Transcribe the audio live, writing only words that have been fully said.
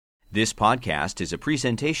This podcast is a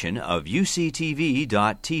presentation of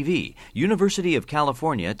UCTV.tv, University of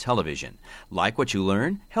California Television. Like what you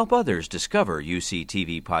learn? Help others discover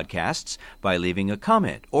UCTV podcasts by leaving a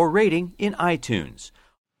comment or rating in iTunes.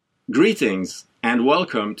 Greetings and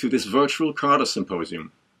welcome to this virtual CARTA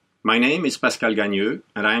symposium. My name is Pascal Gagneux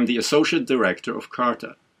and I am the Associate Director of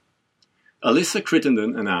CARTA. Alyssa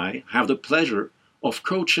Crittenden and I have the pleasure of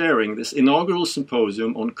co-chairing this inaugural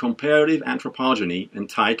symposium on comparative anthropogeny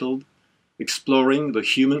entitled Exploring the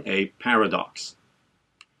Human-Ape Paradox.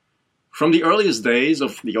 From the earliest days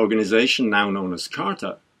of the organization now known as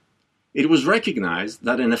CARTA, it was recognized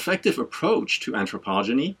that an effective approach to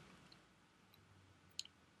anthropogeny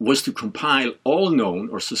was to compile all known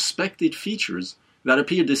or suspected features that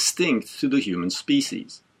appear distinct to the human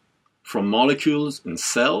species, from molecules and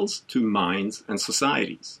cells to minds and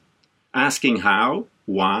societies, asking how,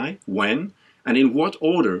 why, when, and in what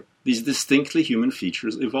order these distinctly human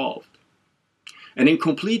features evolved. An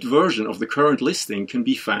incomplete version of the current listing can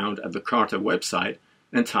be found at the CARTA website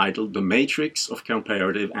entitled The Matrix of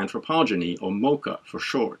Comparative Anthropogeny, or MoCA for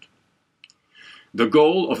short. The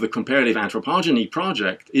goal of the Comparative Anthropogeny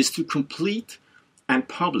project is to complete and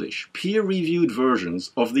publish peer-reviewed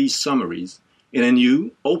versions of these summaries in a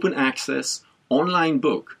new, open-access, online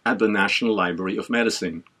book at the National Library of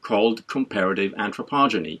Medicine called Comparative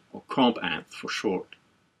Anthropogeny, or CompAnth for short.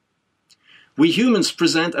 We humans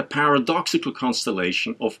present a paradoxical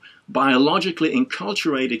constellation of biologically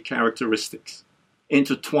enculturated characteristics,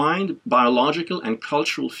 intertwined biological and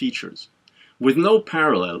cultural features, with no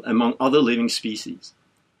parallel among other living species,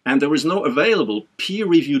 and there is no available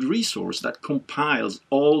peer-reviewed resource that compiles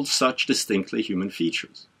all such distinctly human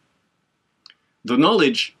features. The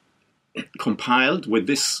knowledge compiled with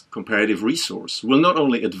this comparative resource will not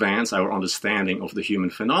only advance our understanding of the human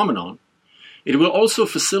phenomenon, it will also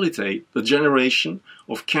facilitate the generation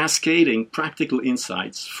of cascading practical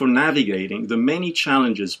insights for navigating the many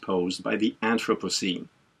challenges posed by the Anthropocene,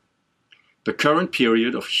 the current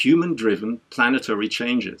period of human-driven planetary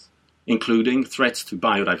changes, including threats to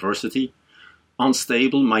biodiversity,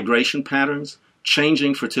 unstable migration patterns,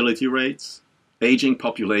 changing fertility rates, aging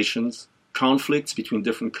populations, conflicts between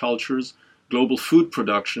different cultures, global food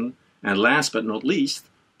production, and last but not least,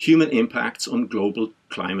 human impacts on global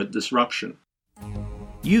climate disruption.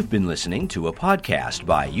 You've been listening to a podcast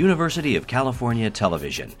by University of California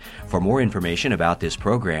Television. For more information about this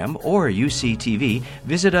program or UCTV,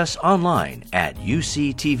 visit us online at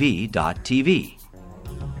uctv.tv.